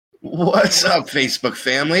What's up, Facebook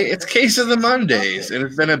family? It's Case of the Mondays, and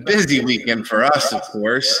it's been a busy weekend for us, of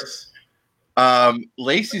course.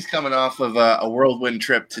 Lacey's coming off of a whirlwind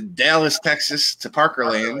trip to Dallas, Texas, to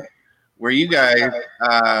Parkerland, where you guys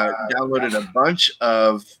downloaded a bunch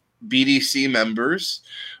of BDC members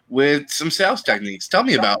with some sales techniques. Tell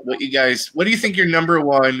me about what do you think your number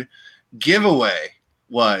one giveaway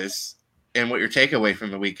was, and what your takeaway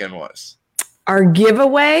from the weekend was? Our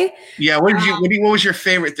giveaway. Yeah, what was your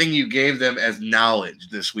favorite thing you gave them as knowledge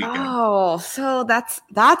this weekend? Oh, so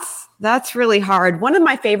that's really hard. One of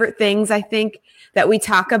my favorite things I think that we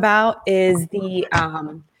talk about is the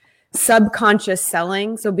subconscious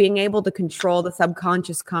selling. So being able to control the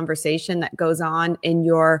subconscious conversation that goes on in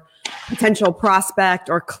your potential prospect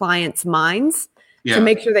or client's minds to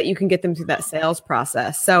make sure that you can get them through that sales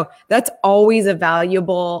process. So that's always a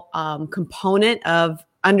valuable component of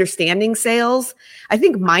understanding sales. I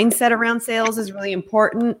think mindset around sales is really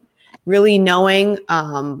important. Really knowing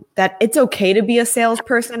that it's okay to be a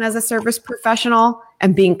salesperson as a service professional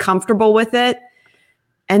and being comfortable with it.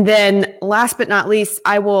 And then last but not least,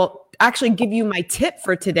 I will actually give you my tip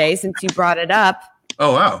for today since you brought it up.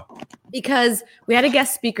 Oh, wow. Because we had a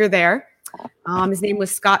guest speaker there. His name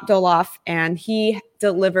was Scott Doloff, and he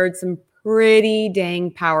delivered some pretty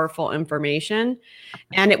dang powerful information.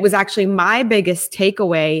 And it was actually my biggest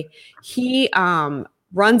takeaway. He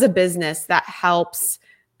runs a business that helps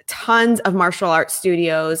tons of martial arts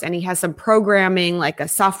studios, and he has some programming, like a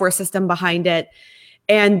software system behind it.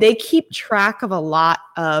 And they keep track of a lot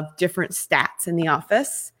of different stats in the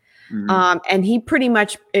office. Mm-hmm. And he pretty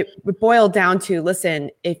much, it boiled down to,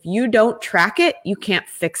 listen, if you don't track it, you can't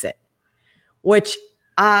fix it, which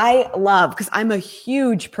I love because I'm a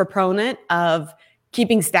huge proponent of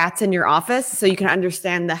keeping stats in your office so you can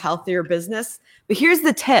understand the health of your business. But here's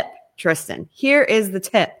the tip, Tristan. Here is the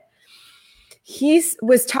tip. He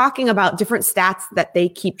was talking about different stats that they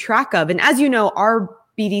keep track of. And as you know, our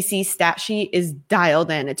BDC stat sheet is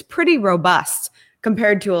dialed in. It's pretty robust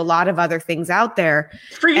compared to a lot of other things out there.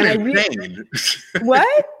 It's freaking insane.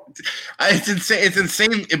 What? It's insane. It's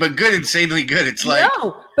insane, but good, insanely good. It's like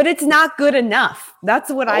no, but it's not good enough.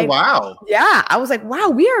 That's what wow. Yeah, I was like, wow,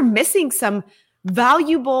 we are missing some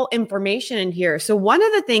valuable information in here. So one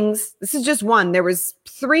of the things, this is just one. There was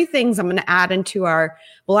 3 things I'm going to add into our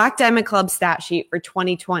Black Diamond Club stat sheet for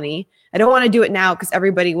 2020. I don't want to do it now because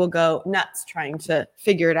everybody will go nuts trying to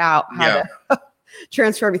figure it out how to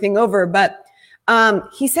transfer everything over. But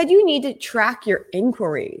he said you need to track your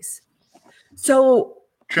inquiries. So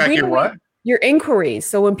track your what? Your inquiries.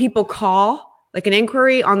 So when people call, like an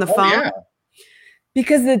inquiry on the phone. Yeah.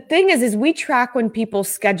 Because the thing is we track when people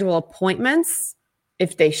schedule appointments,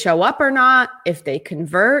 if they show up or not, if they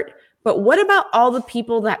convert. But what about all the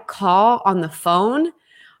people that call on the phone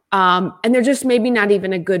and they're just maybe not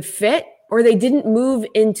even a good fit, or they didn't move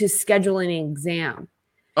into scheduling an exam?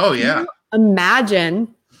 Oh, yeah.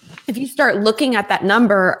 Imagine if you start looking at that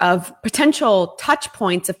number of potential touch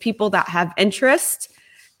points of people that have interest,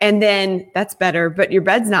 and then that's better, but your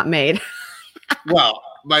bed's not made. Well,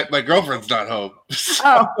 my girlfriend's not home. So.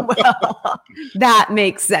 Oh, well, that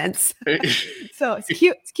makes sense. So it's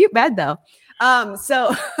cute. It's a cute bed though.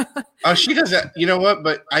 She does that. You know what?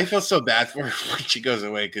 But I feel so bad for her when she goes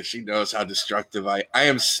away because she knows how destructive I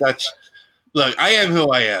am. Look, I am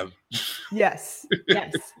who I am. Yes.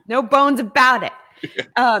 No bones about it.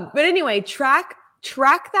 But anyway, track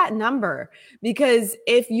that number, because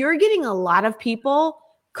if you're getting a lot of people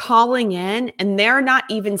calling in and they're not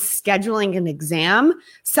even scheduling an exam,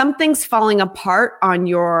 something's falling apart on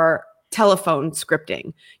your telephone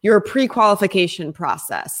scripting, your pre-qualification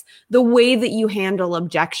process, the way that you handle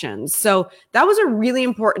objections. So that was a really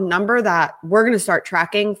important number that we're going to start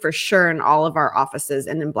tracking for sure in all of our offices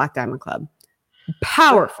and in Black Diamond Club.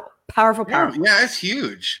 Powerful. Yeah, it's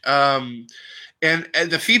huge. And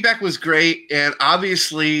the feedback was great. And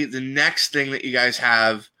obviously the next thing that you guys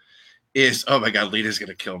have is, oh my God, Lena's going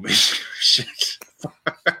to kill me. Shit.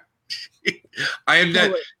 I am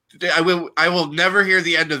dead. I will never hear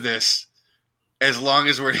the end of this as long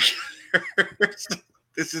as we're together.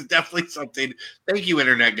 This is definitely something. Thank you,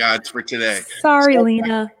 internet gods, for today. Sorry,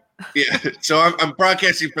 Lena. Yeah. So I'm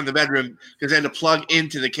broadcasting from the bedroom because I had to plug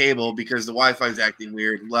into the cable because the Wi-Fi is acting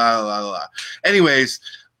weird. La la la. Anyways,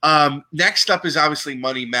 next up is obviously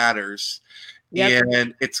Money Matters. Yep.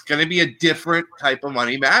 And it's going to be a different type of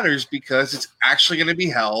Money Matters because it's actually going to be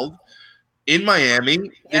held in Miami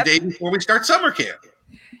the day before we start summer camp.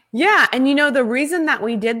 Yeah. And the reason that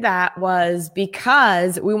we did that was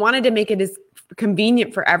because we wanted to make it as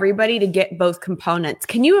convenient for everybody to get both components.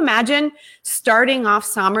 Can you imagine starting off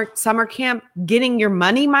summer camp, getting your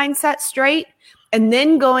money mindset straight, and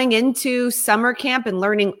then going into summer camp and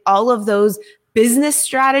learning all of those business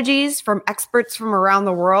strategies from experts from around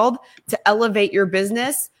the world to elevate your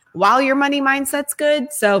business while your money mindset's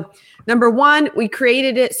good. So number one, we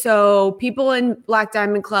created it so people in Black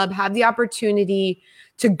Diamond Club have the opportunity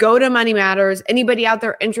to go to Money Matters. Anybody out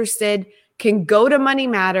there interested can go to Money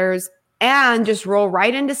Matters and just roll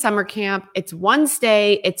right into summer camp. It's one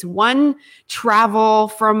stay, it's one travel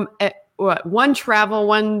from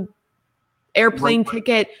one airplane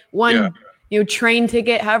ticket, one train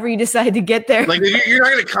ticket, however you decide to get there. Like you're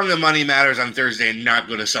not going to come to Money Matters on Thursday and not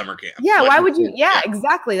go to summer camp. Yeah, why would you? Yeah,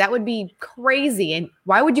 exactly. That would be crazy. And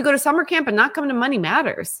why would you go to summer camp and not come to Money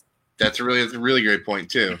Matters? That's a really great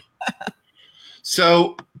point too.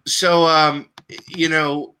 So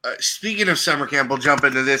speaking of summer camp, we'll jump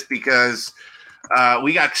into this because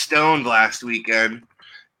we got stoned last weekend.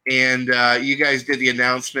 And you guys did the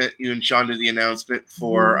announcement. You and Sean did the announcement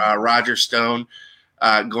for Roger Stone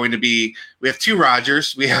going to be. We have two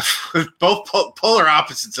Rogers. We have both polar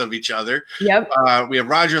opposites of each other. Yep. We have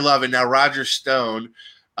Roger Love and now Roger Stone,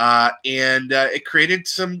 and it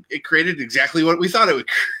created exactly what we thought it would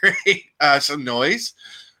create. Some noise.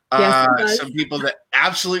 Yes, some people that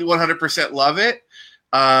absolutely 100% love it.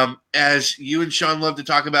 As you and Sean love to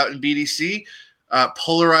talk about in BDC.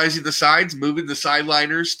 Polarizing the sides, moving the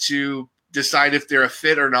sideliners to decide if they're a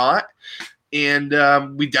fit or not. And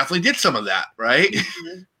we definitely did some of that, right?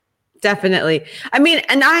 Definitely. I mean,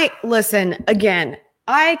 and listen, again,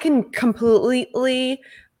 I can completely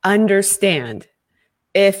understand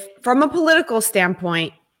if from a political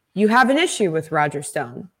standpoint, you have an issue with Roger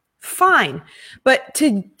Stone. Fine. But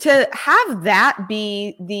to have that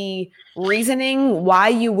be the reasoning why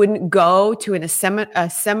you wouldn't go to a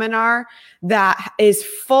seminar that is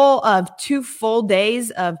full of 2 full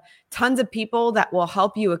days of tons of people that will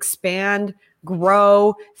help you expand,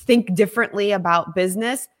 grow, think differently about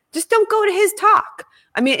business, just don't go to his talk.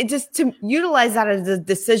 I mean, just to utilize that as a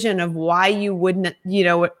decision of why you wouldn't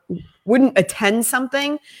attend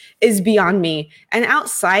something is beyond me. And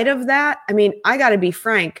outside of that, I mean, I got to be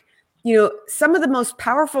frank. Some of the most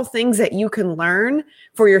powerful things that you can learn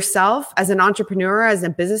for yourself as an entrepreneur, as a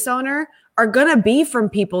business owner, are going to be from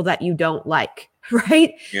people that you don't like,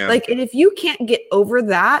 right? Yeah. Like, and if you can't get over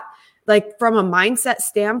that, like from a mindset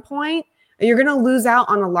standpoint, you're going to lose out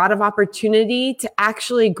on a lot of opportunity to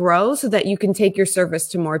actually grow so that you can take your service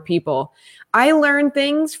to more people. I learn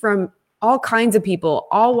things from all kinds of people,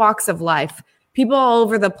 all walks of life. People all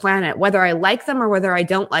over the planet, whether I like them or whether I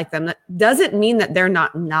don't like them. That doesn't mean that they're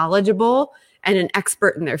not knowledgeable and an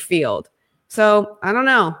expert in their field. So I don't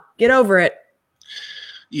know. Get over it.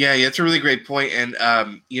 Yeah, it's a really great point. And,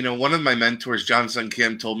 one of my mentors, John Sun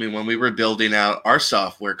Kim, told me when we were building out our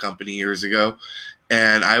software company years ago,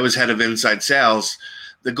 and I was head of inside sales,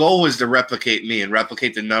 the goal was to replicate me and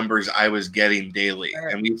replicate the numbers I was getting daily.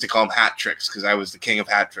 Right. And we used to call them hat tricks because I was the king of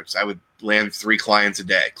hat tricks. I would land 3 clients a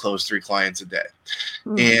day, close 3 clients a day.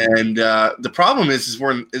 And the problem is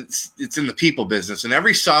it's in the people business. And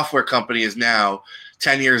every software company is now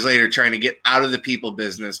 10 years later trying to get out of the people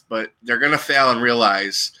business, but they're going to fail and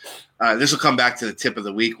realize this will come back to the tip of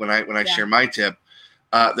the week when I share my tip,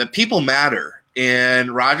 that people matter.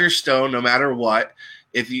 And Roger Stone, no matter what,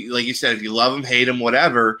 if you, like you said, if you love him, hate him,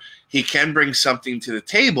 whatever, he can bring something to the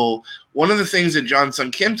table. One of the things that John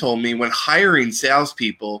Sun Kim told me when hiring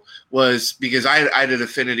salespeople was, because I did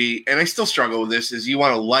affinity, and I still struggle with this, is you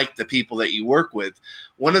want to like the people that you work with.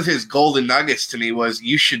 One of his golden nuggets to me was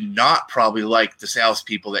you should not probably like the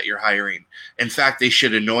salespeople that you're hiring. In fact, they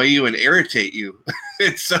should annoy you and irritate you.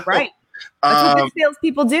 So, right. That's what good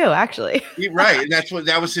salespeople do, actually. Right. And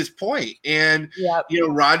that was his point. And,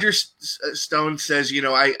 Roger Stone says,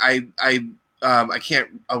 I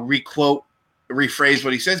can't rephrase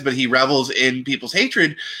what he says, but he revels in people's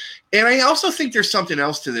hatred. And I also think there's something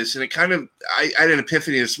else to this. And it kind of, I had an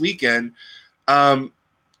epiphany this weekend. Branding's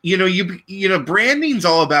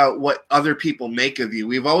all about what other people make of you.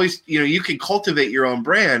 We've always, you can cultivate your own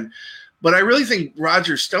brand, but I really think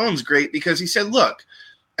Roger Stone's great because he said, look,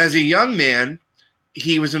 as a young man,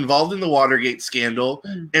 he was involved in the Watergate scandal,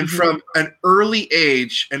 and from an early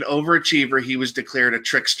age, an overachiever, he was declared a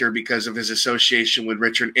trickster because of his association with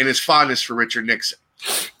Richard and his fondness for Richard Nixon.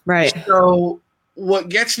 Right. So what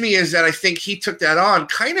gets me is that I think he took that on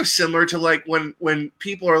kind of similar to like when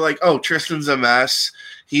people are like, oh, Tristan's a mess.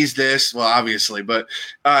 He's this. Well, obviously, but,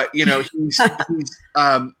 he's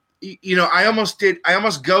I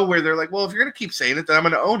almost go where they're like, well, if you're going to keep saying it, then I'm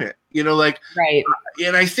going to own it, right.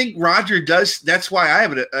 And I think Roger does. That's why I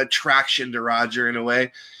have an attraction to Roger in a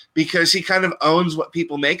way, because he kind of owns what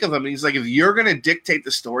people make of him. And he's like, if you're going to dictate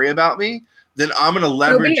the story about me, then I'm going to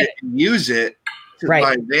leverage it and use it to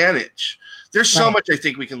my advantage. There's so much I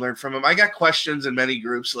think we can learn from him. I got questions in many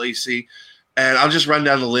groups, Lacey, and I'll just run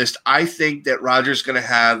down the list. I think that Roger's going to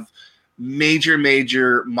have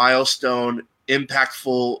major milestone,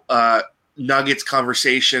 impactful nuggets,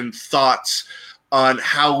 conversation, thoughts on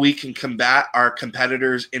how we can combat our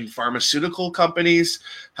competitors in pharmaceutical companies,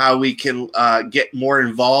 how we can get more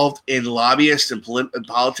involved in lobbyists and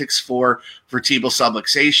politics for vertebral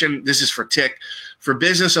subluxation. This is for tick. For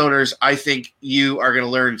business owners, I think you are going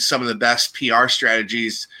to learn some of the best PR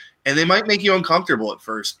strategies, and they might make you uncomfortable at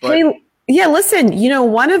first. But hey, yeah, listen,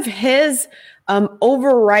 one of his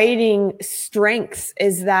overriding strengths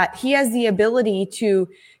is that he has the ability to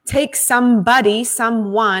take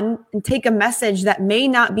someone, and take a message that may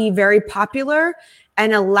not be very popular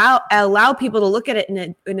and allow people to look at it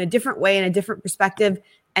in a different way, in a different perspective,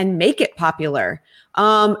 and make it popular.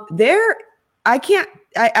 I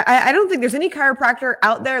don't think there's any chiropractor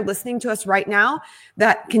out there listening to us right now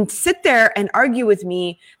that can sit there and argue with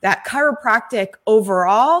me that chiropractic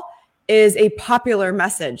overall is a popular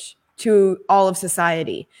message to all of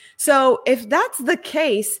society. So if that's the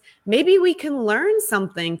case, maybe we can learn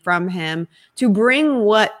something from him to bring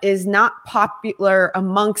what is not popular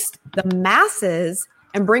amongst the masses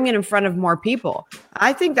and bring it in front of more people.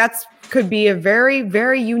 I think that's could be a very,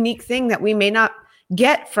 very unique thing that we may not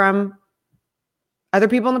get from other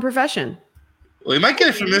people in the profession. Well, we might get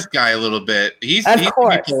it from this guy a little bit. He's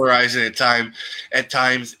polarizing at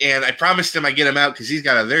times, and I promised him I get him out because he's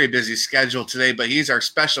got a very busy schedule today. But he's our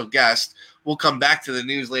special guest. We'll come back to the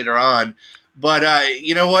news later on. But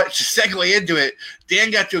you know what? To segue into it, Dan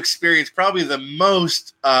got to experience probably the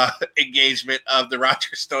most engagement of the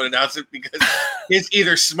Roger Stone announcement because his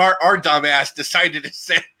either smart or dumbass decided to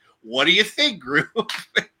say, "What do you think, group?"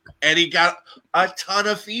 And he got a ton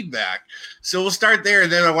of feedback. So we'll start there,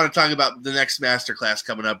 and then I want to talk about the next masterclass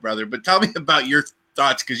coming up, brother. But tell me about your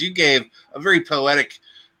thoughts, because you gave a very poetic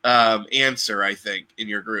answer, I think, in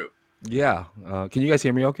your group. Yeah. Can you guys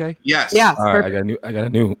hear me okay? Yes. Yeah. All right. I got a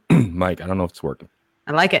new mic. I don't know if it's working.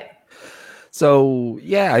 I like it. So,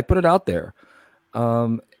 yeah, I put it out there.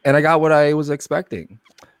 And I got what I was expecting.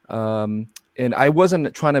 And I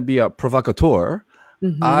wasn't trying to be a provocateur.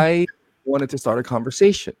 Mm-hmm. I wanted to start a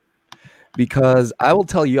conversation. Because I will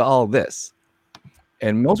tell you all this,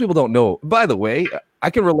 and most people don't know. By the way, I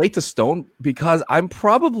can relate to Stone because I'm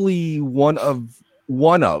probably one of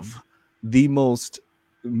the most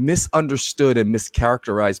misunderstood and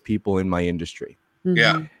mischaracterized people in my industry. Mm-hmm.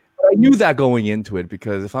 Yeah. I knew that going into it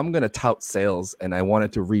because if I'm going to tout sales and I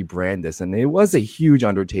wanted to rebrand this, and it was a huge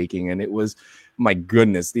undertaking, and it was, my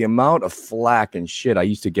goodness, the amount of flack and shit I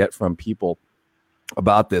used to get from people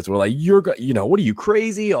about this. We're like, what are you,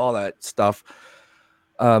 crazy? All that stuff.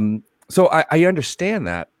 So I understand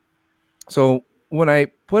that. So when I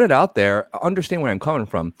put it out there, I understand where I'm coming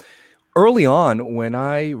from. Early on, when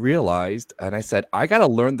I realized, and I said, I got to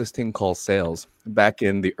learn this thing called sales back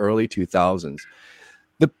in the early 2000s.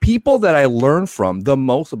 The people that I learned from the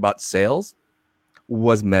most about sales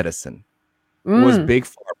was medicine, was big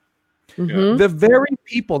pharma. Mm-hmm. The very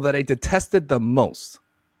people that I detested the most,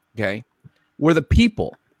 okay, were the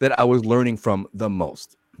people that I was learning from the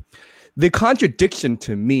most. The contradiction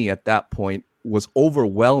to me at that point was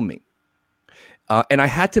overwhelming. And I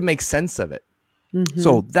had to make sense of it. Mm-hmm.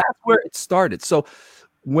 So that's where it started. So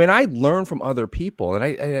when I learned from other people, and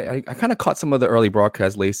I kind of caught some of the early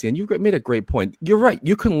broadcasts, Lacey, and you made a great point. You're right.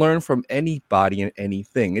 You can learn from anybody and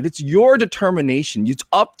anything. And it's your determination. It's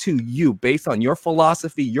up to you based on your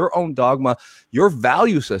philosophy, your own dogma, your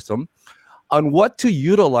value system, on what to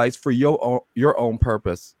utilize for your own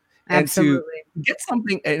purpose. Absolutely. And to get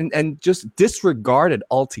something and just disregard it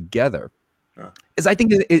altogether is, I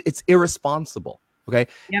think, it's irresponsible. Okay.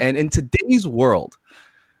 Yep. And in today's world,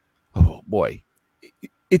 oh boy,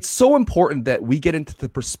 it's so important that we get into the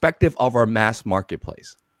perspective of our mass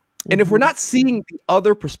marketplace. And if we're not seeing the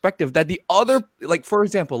other perspective, that the other, like, for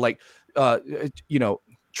example, like,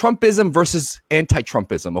 Trumpism versus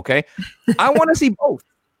anti-Trumpism. Okay. I want to see both.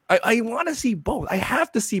 I want to see both. I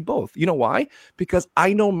have to see both. You know why? Because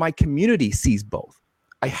I know my community sees both.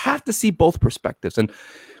 I have to see both perspectives. And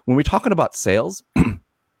when we're talking about sales,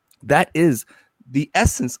 that is the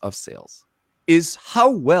essence of sales, is how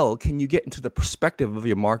well can you get into the perspective of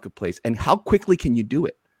your marketplace and how quickly can you do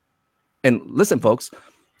it? And listen, folks,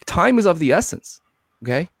 time is of the essence.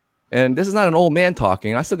 Okay. And this is not an old man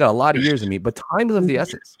talking. I still got a lot of years in me, but time is of the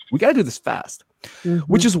essence. We got to do this fast.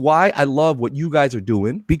 Which is why I love what you guys are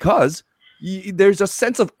doing, because there's a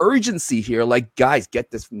sense of urgency here. Like, guys, get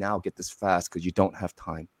this now, get this fast, because you don't have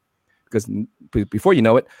time. Because before you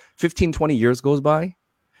know it, 15, 20 years goes by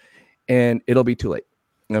and it'll be too late.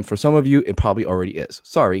 And for some of you, it probably already is.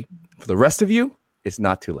 Sorry. For the rest of you, it's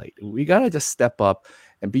not too late. We got to just step up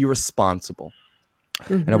and be responsible.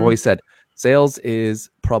 And I've always said, sales is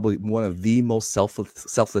probably one of the most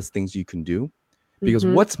selfless things you can do, because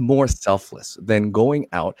what's more selfless than going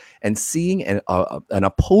out and seeing an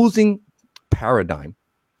opposing paradigm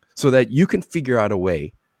so that you can figure out a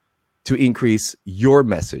way to increase your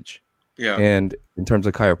message. Yeah. And in terms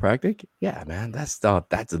of chiropractic, yeah, man, that's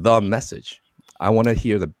the message. I want to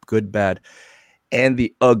hear the good, bad, and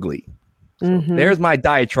the ugly. So there's my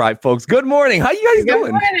diatribe, folks. Good morning. How you guys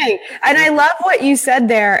doing? Good morning. And I love what you said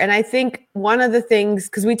there. And I think one of the things,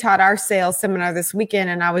 because we taught our sales seminar this weekend,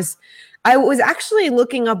 and I was actually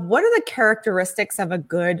looking up what are the characteristics of a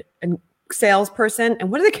good salesperson and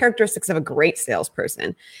what are the characteristics of a great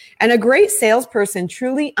salesperson. And a great salesperson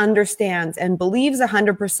truly understands and believes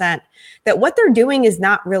 100% that what they're doing is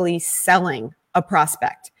not really selling a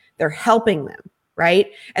prospect. They're helping them.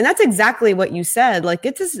 Right. And that's exactly what you said. Like,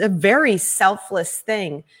 it's a very selfless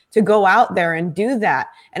thing to go out there and do that.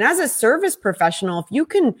 And as a service professional, if you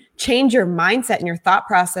can change your mindset and your thought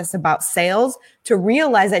process about sales to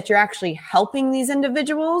realize that you're actually helping these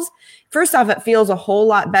individuals, first off, it feels a whole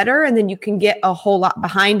lot better. And then you can get a whole lot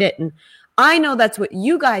behind it. And I know that's what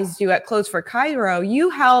you guys do at Close for Chiro.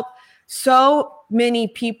 You help so many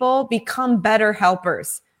people become better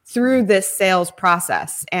helpers through this sales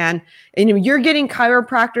process. And you're getting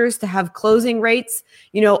chiropractors to have closing rates,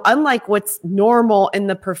 unlike what's normal in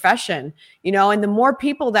the profession, and the more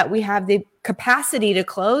people that we have the capacity to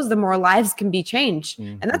close, the more lives can be changed.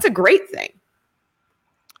 And that's a great thing.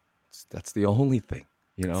 That's the only thing,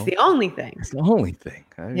 It's the only thing. It's the only thing.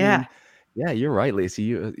 I mean, yeah, you're right, Lacey.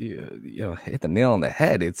 You hit the nail on the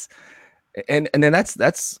head. And then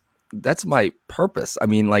that's my purpose. I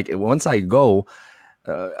mean, like, once I go,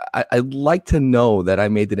 I'd like to know that I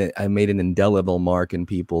made an indelible mark in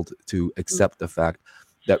people to accept the fact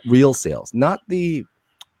that real sales, not the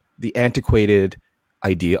antiquated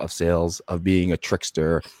idea of sales, of being a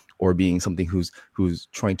trickster or being something who's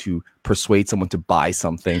trying to persuade someone to buy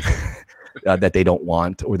something that they don't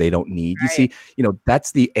want or they don't need. Right. You see,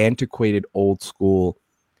 that's the antiquated old school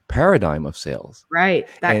paradigm of sales. Right.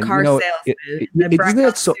 That and, car salesman. Isn't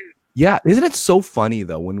it so? Yeah. Isn't it so funny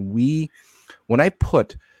though when I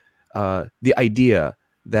put the idea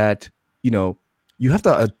that, you have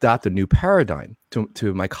to adopt a new paradigm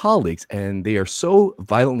to my colleagues, and they are so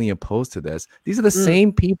violently opposed to this. These are the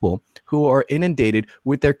same people who are inundated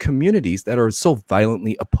with their communities that are so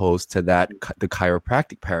violently opposed to the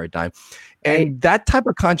chiropractic paradigm. And that type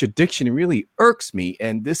of contradiction really irks me.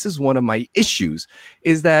 And this is one of my issues,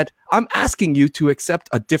 is that I'm asking you to accept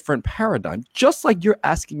a different paradigm, just like you're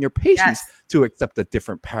asking your patients to accept a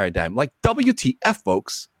different paradigm. Like, WTF,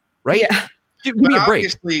 folks, right? Yeah. Give me a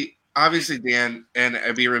break. Obviously, Dan, and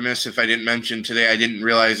I'd be remiss if I didn't mention today, I didn't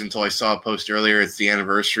realize until I saw a post earlier, it's the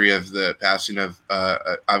anniversary of the passing of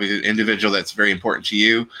obviously an individual that's very important to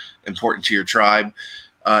you, important to your tribe,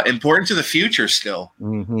 important to the future still,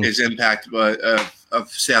 his impact of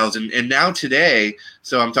sales. And now today,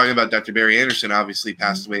 so I'm talking about Dr. Barry Anderson, obviously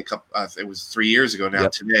passed away it was 3 years ago now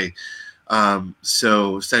today.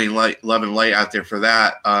 So sending love and light out there for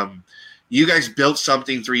that. You guys built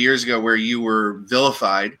something 3 years ago where you were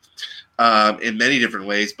vilified in many different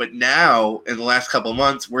ways. But now, in the last couple of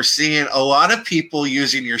months, we're seeing a lot of people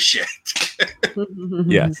using your shit.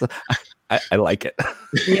 Yes, I like it.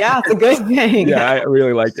 Yeah, it's a good thing. Yeah, I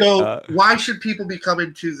really like it. So why should people be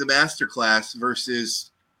coming to the masterclass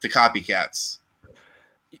versus the copycats?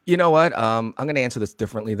 You know what? I'm going to answer this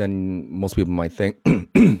differently than most people might think.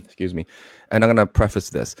 Excuse me. And I'm going to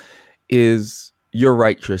preface this. You're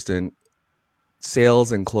right, Tristan.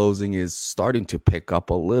 Sales and closing is starting to pick up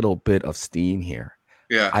a little bit of steam here.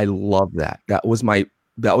 Yeah. I love that. That was my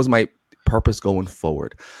purpose going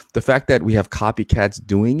forward. The fact that we have copycats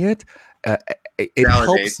doing it, it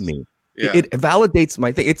helps me. Yeah. It validates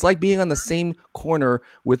my thing. It's like being on the same corner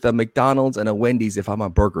with a McDonald's and a Wendy's if I'm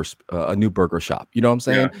a new burger shop. You know what I'm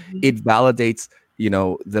saying? Yeah. It validates,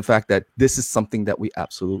 the fact that this is something that we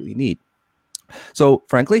absolutely need. So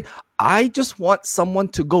frankly, I just want someone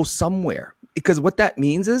to go somewhere, because what that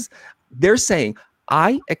means is they're saying,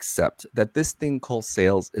 I accept that this thing called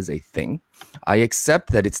sales is a thing. I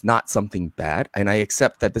accept that it's not something bad. And I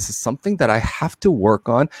accept that this is something that I have to work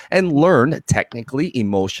on and learn technically,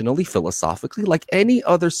 emotionally, philosophically, like any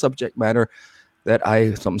other subject matter that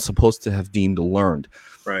I'm supposed to have deemed learned.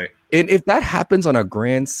 Right. And if that happens on a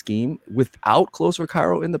grand scheme without Close for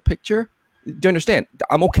Chiro in the picture, do you understand?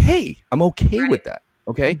 I'm okay. I'm okay with that.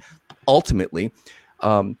 Okay. Ultimately,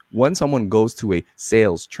 when someone goes to a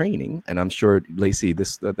sales training, and I'm sure Lacey,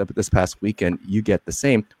 this past weekend, you get the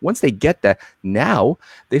same. Once they get that, now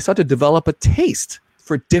they start to develop a taste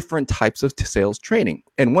for different types of sales training.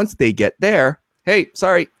 And once they get there, hey,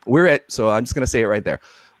 sorry, we're it. So I'm just going to say it right there.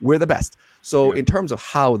 We're the best. So in terms of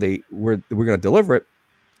how we're going to deliver it,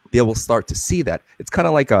 they will start to see that. It's kind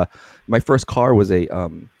of like my first car was a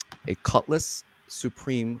Cutlass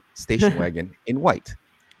Supreme station wagon in white.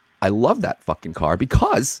 I love that fucking car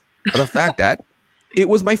because of the fact that it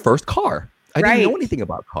was my first car. I didn't know anything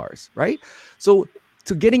about cars, right? So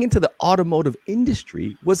getting into the automotive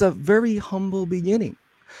industry was a very humble beginning.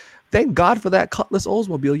 Thank God for that Cutlass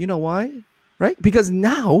Oldsmobile. You know why? Right? Because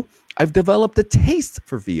now I've developed a taste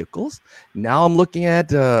for vehicles. Now I'm looking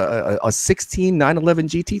at a 16 911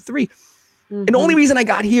 GT3. And the only reason I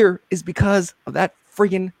got here is because of that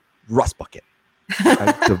friggin' rust bucket.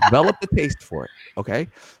 I've developed a taste for it. Okay.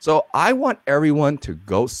 So I want everyone to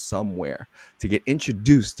go somewhere to get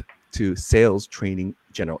introduced to sales training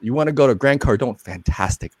general. You want to go to Grant Cardone?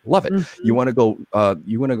 Fantastic. Love it. You want to go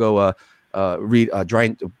read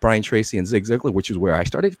Brian Tracy and Zig Ziglar, which is where I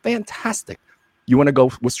started. Fantastic. You want to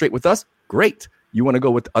go straight with us? Great. You want to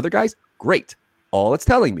go with other guys? Great. All it's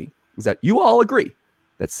telling me is that you all agree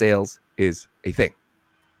that sales is a thing.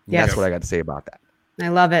 Yes. That's what I got to say about that. I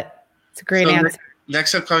love it. It's a great answer.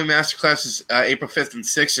 Next upcoming masterclass is April 5th and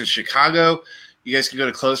 6th in Chicago. You guys can go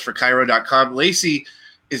to closeforcairo.com. Lacey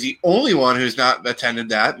is the only one who's not attended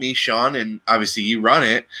that. Me, Sean, and obviously you run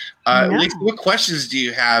it. Lacey, what questions do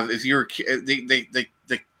you have? If you're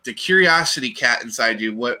the curiosity cat inside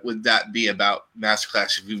you, what would that be about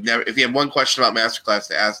masterclass? If you have one question about masterclass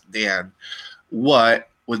to ask Dan, what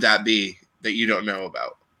would that be that you don't know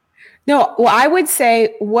about? No, well, I would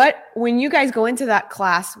say when you guys go into that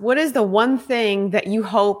class, what is the one thing that you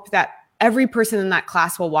hope that every person in that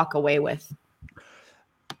class will walk away with?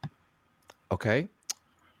 Okay.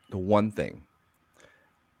 The one thing.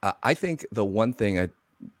 I think the one thing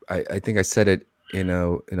I think I said it in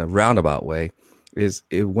a roundabout way is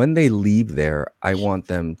when they leave there, I want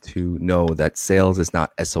them to know that sales is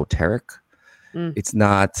not esoteric. It's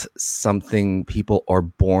not something people are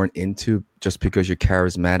born into just because you're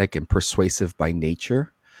charismatic and persuasive by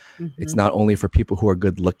nature. It's not only for people who are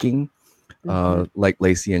good looking, like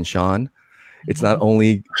Lacey and Sean. It's not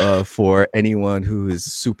only for anyone who is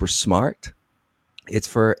super smart. It's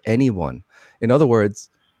for anyone. In other words,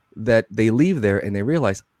 that they leave there and they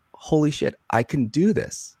realize, holy shit, I can do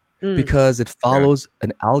this because it follows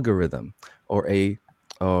an algorithm or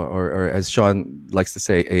or as Sean likes to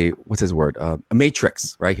say, what's his word? A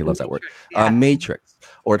matrix, right? He loves that word. A matrix,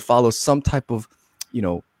 or it follows some type of,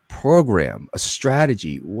 program, a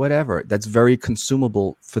strategy, whatever that's very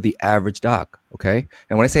consumable for the average doc. Okay.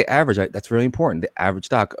 And when I say average, that's really important. The average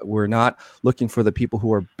doc, we're not looking for the people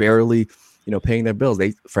who are barely, paying their bills.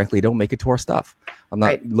 They frankly don't make it to our stuff. I'm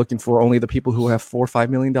not looking for only the people who have $4 or $5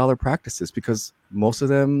 million practices, because most of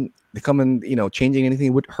them, they come in, changing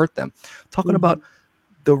anything would hurt them. Talking about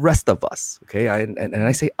the rest of us. Okay. And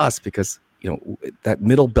I say us because, that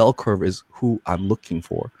middle bell curve is who I'm looking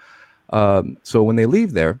for. So when they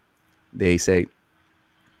leave there, they say,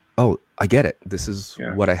 oh, I get it. This is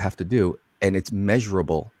what I have to do. And it's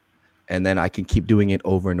measurable. And then I can keep doing it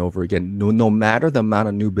over and over again. No matter the amount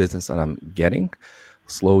of new business that I'm getting,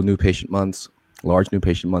 slow new patient months, large new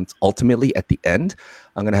patient months, ultimately at the end,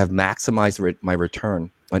 I'm going to have maximized my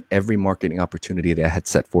return on every marketing opportunity that I had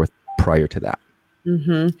set forth prior to that.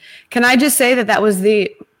 Can I just say that was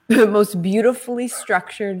the most beautifully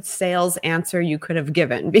structured sales answer you could have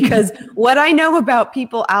given? Because what I know about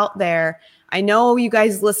people out there, I know you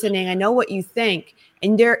guys listening, I know what you think.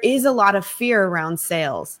 And there is a lot of fear around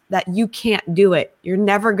sales that you can't do it. You're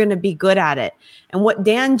never going to be good at it. And what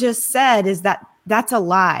Dan just said is that that's a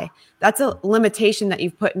lie. That's a limitation that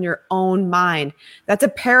you've put in your own mind. That's a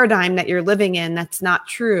paradigm that you're living in that's not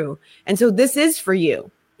true. And so this is for you.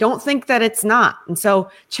 Don't think that it's not. And so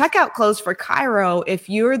check out Close for Chiro if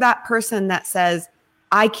you're that person that says,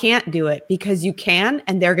 I can't do it, because you can,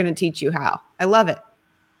 and they're going to teach you how. I love it.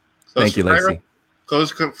 Thank you, Lacey.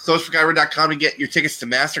 Closeforchiro.com to get your tickets to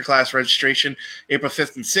Masterclass registration April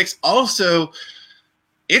 5th and 6th. Also,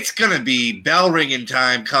 it's going to be bell ringing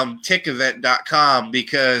time come tickevent.com,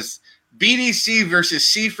 because BDC versus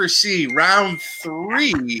C4C round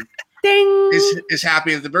 3 is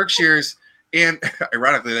happening at the Berkshires. And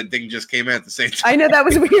ironically, that ding just came in at the same time. I know, that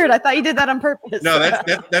was weird. I thought you did that on purpose. No,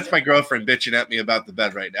 that's my girlfriend bitching at me about the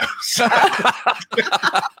bed right now.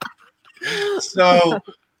 So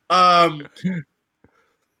I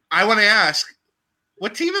want to ask,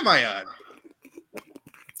 what team am I on?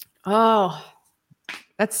 Oh,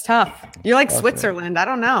 That's tough. You're like Tough, Switzerland. I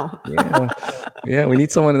don't know. Yeah, we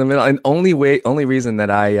need someone in the middle. And only reason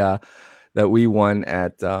that that we won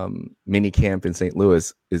at mini camp in St.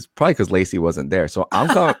 Louis is probably because Lacey wasn't there. So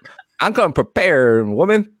I'm coming prepared,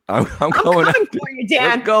 woman. I'm coming for you,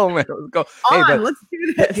 Dan. Let's go, man. Let's go. Let's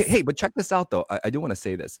do this. But check this out, though. I do want to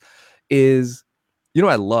say this is,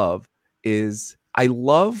 what I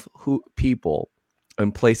love who people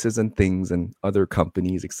and places and things and other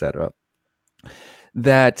companies, etc.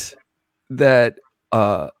 that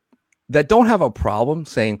don't have a problem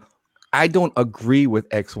saying, I don't agree with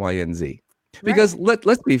X, Y, and Z. Because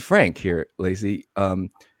let's be frank here, Lacey.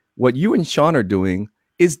 What you and Sean are doing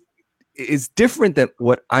is different than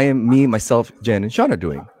what I am, me, myself, Jen, and Sean are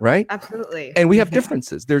doing, right? Absolutely. And we have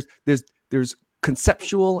differences. There's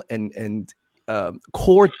conceptual and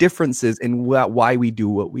core differences in why we do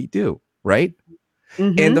what we do, right?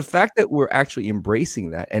 Mm-hmm. And the fact that we're actually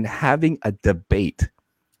embracing that and having a debate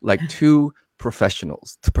like two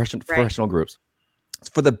professionals, professional groups,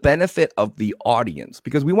 for the benefit of the audience,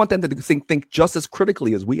 because we want them to think just as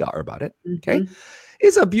critically as we are about it, okay,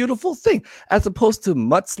 is a beautiful thing, as opposed to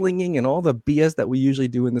mudslinging and all the BS that we usually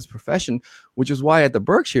do in this profession, which is why at the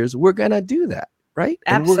Berkshires, we're going to do that, right?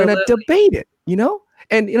 Absolutely. And we're going to debate it,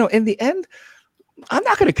 And, in the end, I'm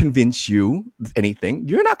not going to convince you of anything.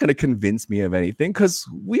 You're not going to convince me of anything, because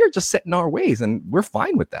we are just set in our ways and we're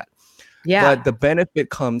fine with that. Yeah. But the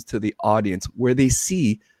benefit comes to the audience where they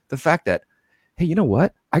see the fact that, hey, you know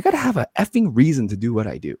what? I got to have a effing reason to do what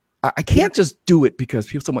I do. I can't just do it because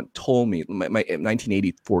someone told me, my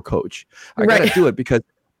 1984 coach. I got to do it because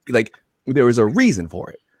there was a reason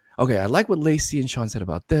for it. Okay, I like what Lacey and Sean said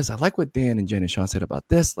about this. I like what Dan and Jen and Sean said about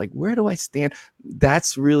this. Like, where do I stand?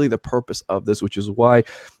 That's really the purpose of this, which is why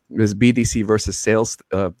this BDC versus sales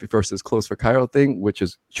versus close for Chiro thing, which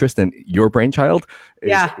is Tristan, your brainchild,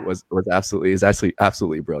 is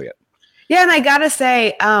absolutely brilliant. Yeah, and I gotta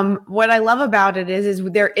say, what I love about it is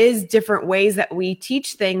there is different ways that we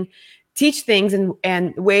teach things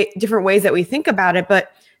and different ways that we think about it,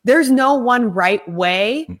 but there's no one right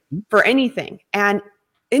way for anything. And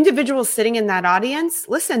individuals sitting in that audience,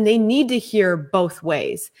 listen, they need to hear both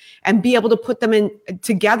ways and be able to put them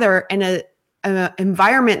together in an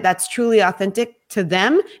environment that's truly authentic to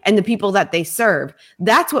them and the people that they serve.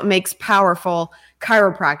 That's what makes powerful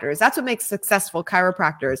chiropractors. That's what makes successful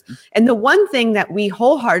chiropractors. And the one thing that we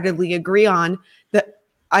wholeheartedly agree on,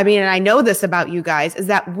 and I know this about you guys, is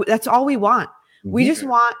that that's all we want. We just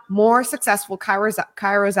want more successful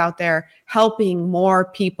chiros out there helping more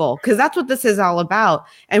people, because that's what this is all about.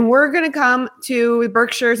 And we're going to come to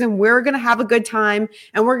Berkshires and we're going to have a good time.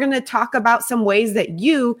 And we're going to talk about some ways that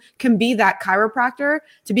you can be that chiropractor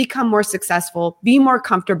to become more successful, be more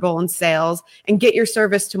comfortable in sales, and get your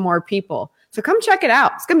service to more people. So come check it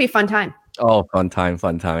out. It's going to be a fun time. Oh, fun time.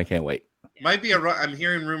 I can't wait. Might be I'm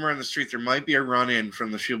hearing rumor on the street there might be a run-in from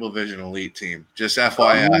the Schubel Vision Elite team. Just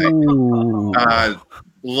FYI.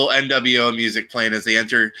 Little NWO music playing as they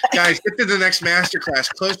enter. Guys, get to the next masterclass,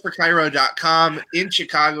 closeforchiro.com in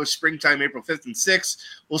Chicago, springtime, April 5th and 6th.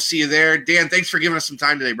 We'll see you there. Dan, thanks for giving us some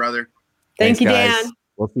time today, brother. Thank you, guys. Dan.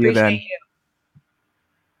 We'll see you then.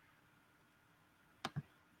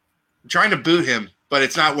 I'm trying to boot him, but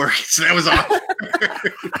it's not working, so that was awesome.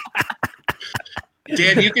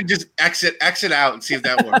 Dan, you can just exit out and see if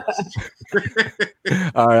that works.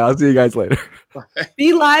 All right, I'll see you guys later.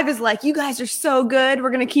 Be Live is like, you guys are so good. We're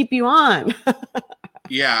going to keep you on.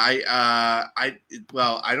 Yeah, I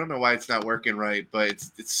don't know why it's not working right, but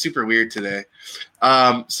it's super weird today.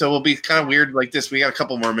 So we'll be kind of weird like this. We got a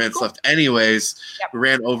couple more minutes left anyways. Yep. We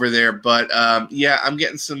ran over there, but yeah, I'm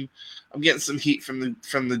getting some heat from the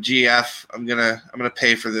GF. I'm gonna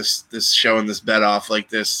pay for this show and this bet off like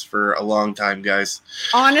this for a long time, guys.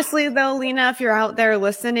 Honestly though, Lena, if you're out there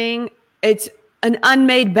listening, it's an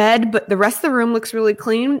unmade bed, but the rest of the room looks really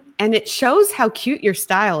clean, and it shows how cute your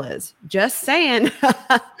style is. Just saying.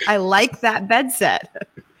 I like that bed set.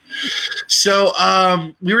 So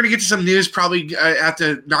we were going to get to some news. Probably have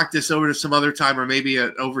to knock this over to some other time, or maybe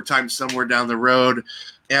an overtime somewhere down the road.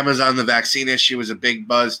 Amazon, the vaccine issue was a big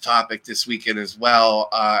buzz topic this weekend as well.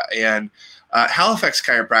 And Halifax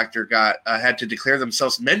Chiropractor had to declare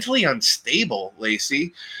themselves mentally unstable,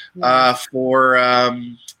 Lacey,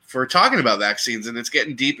 for talking about vaccines. And it's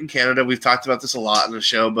getting deep in Canada. We've talked about this a lot on the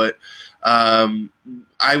show, but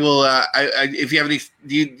I will. If you have any,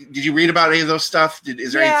 did you read about any of those stuff?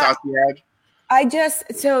 Is there any thoughts you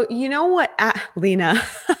had? So you know what, Lena,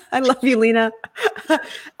 I love you, Lena.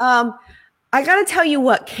 I got to tell you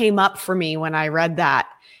what came up for me when I read that.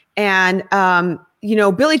 And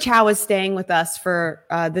Billy Chow is staying with us for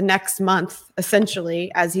the next month,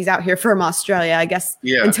 essentially, as he's out here from Australia, I guess,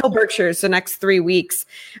 until Berkshire's the next 3 weeks.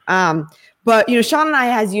 But, Sean and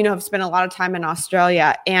I, as you know, have spent a lot of time in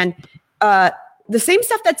Australia, and the same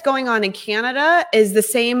stuff that's going on in Canada is the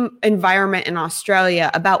same environment in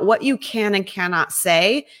Australia about what you can and cannot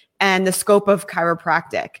say and the scope of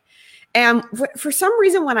chiropractic. And for some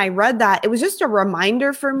reason, when I read that, it was just a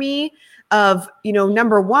reminder for me of,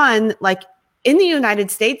 number one, like in the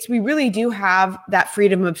United States, we really do have that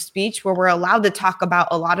freedom of speech where we're allowed to talk about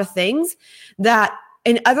a lot of things that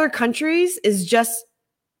in other countries is just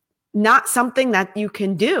not something that you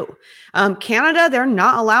can do. Canada, they're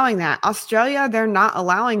not allowing that. Australia, they're not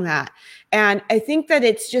allowing that. And I think that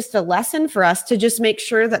it's just a lesson for us to just make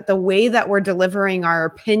sure that the way that we're delivering our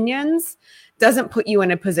opinions doesn't put you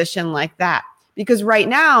in a position like that. Because right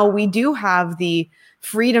now we do have the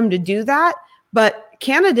freedom to do that, but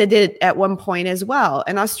Canada did it at one point as well.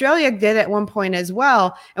 And Australia did at one point as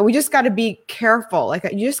well. And we just got to be careful. Like,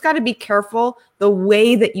 you just got to be careful the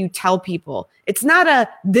way that you tell people. It's not a,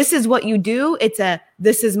 this is what you do. It's a,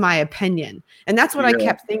 this is my opinion. And that's what I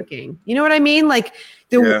kept thinking. You know what I mean? Like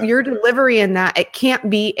your delivery in that, it can't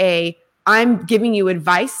be a, I'm giving you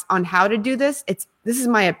advice on how to do this. It's, this is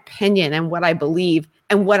my opinion and what I believe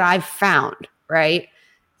and what I've found. Right.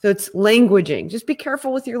 So it's languaging. Just be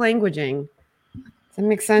careful with your languaging. Does that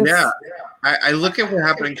make sense? Yeah. I look at what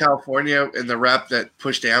happened in California and the rep that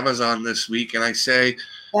pushed Amazon this week, and I say,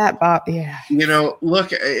 look,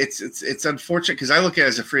 it's unfortunate because I look at it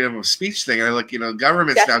as a freedom of speech thing. And I look,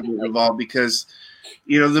 government's now getting involved because,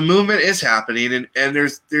 the movement is happening, and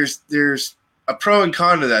there's a pro and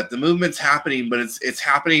con to that. The movement's happening, but it's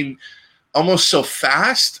happening almost so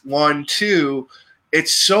fast. 1, 2.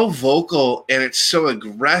 It's so vocal and it's so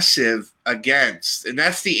aggressive against, and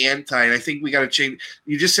that's the anti. And I think we got to change.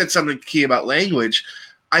 You just said something key about language.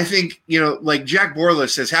 I think, like Jack Borla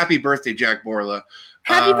says, happy birthday, Jack Borla.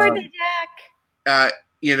 Happy birthday, Jack.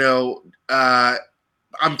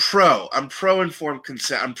 I'm pro informed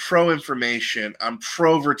consent. I'm pro information. I'm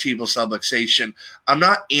pro vertebral subluxation. I'm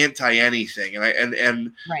not anti anything.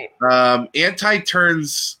 And right. Anti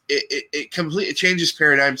turns it completely changes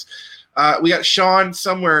paradigms. We got Sean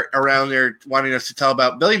somewhere around there wanting us to tell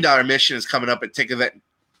about $1 Billion Mission is coming up at TickEvent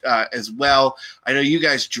as well. I know you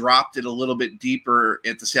guys dropped it a little bit deeper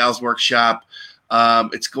at the sales workshop.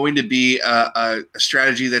 It's going to be a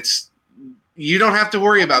strategy that's, you don't have to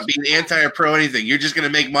worry about being anti or pro anything. You're just going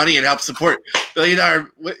to make money and help support $1 Billion.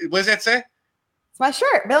 What does that say? It's my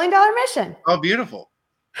shirt, $1 Billion Mission. Oh, beautiful.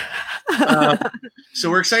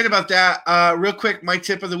 So we're excited about that. Real quick, my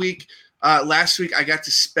tip of the week. Last week, I got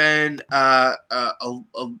to spend an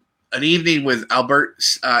evening with Albert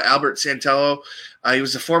Santello. He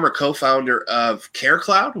was the former co-founder of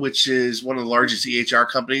CareCloud, which is one of the largest EHR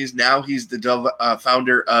companies. Now he's the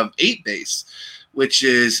founder of 8Base, which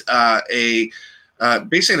is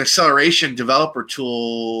basically an acceleration developer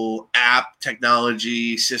tool, app,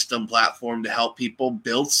 technology, system, platform to help people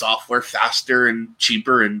build software faster and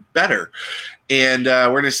cheaper and better. And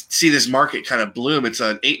we're going to see this market kind of bloom. It's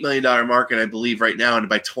an $8 million market, I believe, right now. And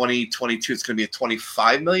by 2022, it's going to be a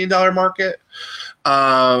 $25 million market.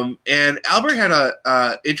 And Albert had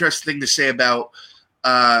a interesting thing to say about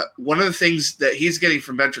one of the things that he's getting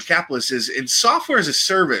from venture capitalists is in software as a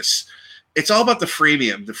service, it's all about the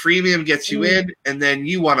freemium. The freemium gets you in, and then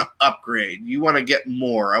you want to upgrade. You want to get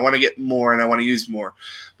more. I want to get more, and I want to use more.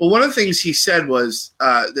 But one of the things he said was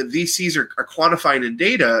that VCs are quantifying in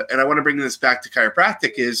data, and I want to bring this back to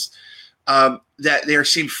chiropractic, is that they are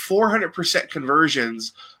seeing 400%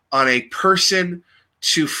 conversions on a person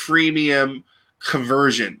to freemium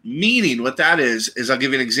conversion. Meaning what that is I'll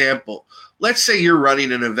give you an example. Let's say you're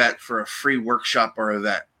running an event for a free workshop or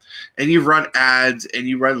event, and you run ads and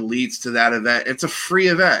you run leads to that event. It's a free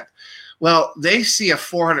event. Well, they see a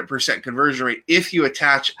 400% conversion rate if you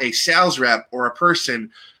attach a sales rep or a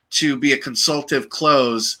person to be a consultative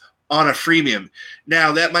close on a freemium.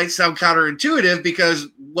 Now, that might sound counterintuitive because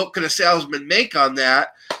what could a salesman make on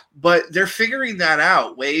that? But they're figuring that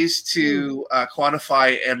out, ways to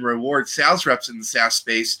quantify and reward sales reps in the SaaS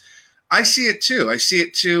space. I see it too. I see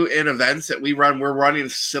it too in events that we run. We're running a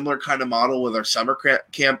similar kind of model with our summer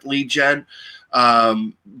camp lead gen.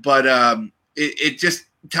 It just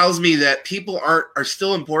tells me that people are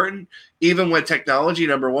still important, even with technology,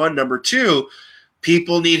 number one. Number two,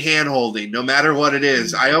 people need hand-holding, no matter what it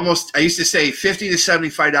is. I used to say $50 to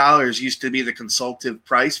 $75 used to be the consultative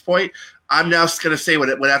price point. I'm now going to say what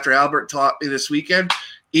after Albert taught me this weekend,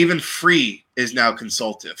 even free is now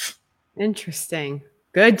consultative. Interesting.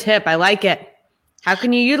 Good tip. I like it. How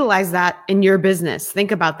can you utilize that in your business?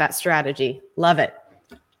 Think about that strategy. Love it.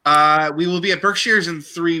 We will be at Berkshire's in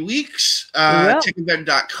 3 weeks. We will.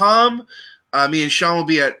 Ticketevent.com. Me and Sean will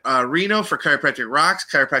be at Reno for Chiropractic Rocks.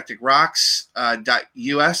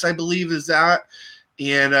 Chiropracticrocks.us, I believe, is that.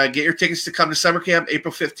 And get your tickets to come to summer camp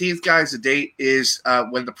April 15th, guys. The date is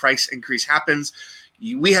when the price increase happens.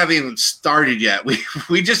 We haven't even started yet.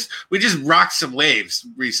 We just rocked some waves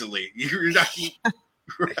recently. You're not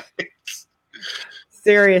right.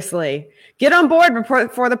 Seriously. Get on board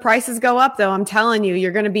before the prices go up, though. I'm telling you,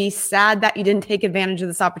 you're going to be sad that you didn't take advantage of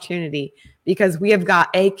this opportunity because we have got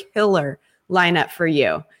a killer lineup for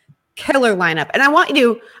you. Killer lineup. And I want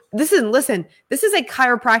you to listen, this is a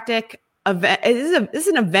chiropractic event. This is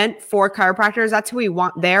an event for chiropractors. That's who we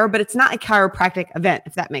want there, but it's not a chiropractic event,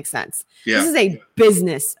 if that makes sense. Yeah. This is a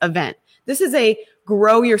business event. This is a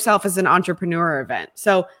grow yourself as an entrepreneur event.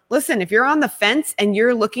 So listen, if you're on the fence and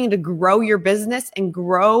you're looking to grow your business and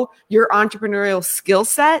grow your entrepreneurial skill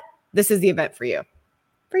set, this is the event for you.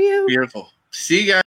 Beautiful. See you guys.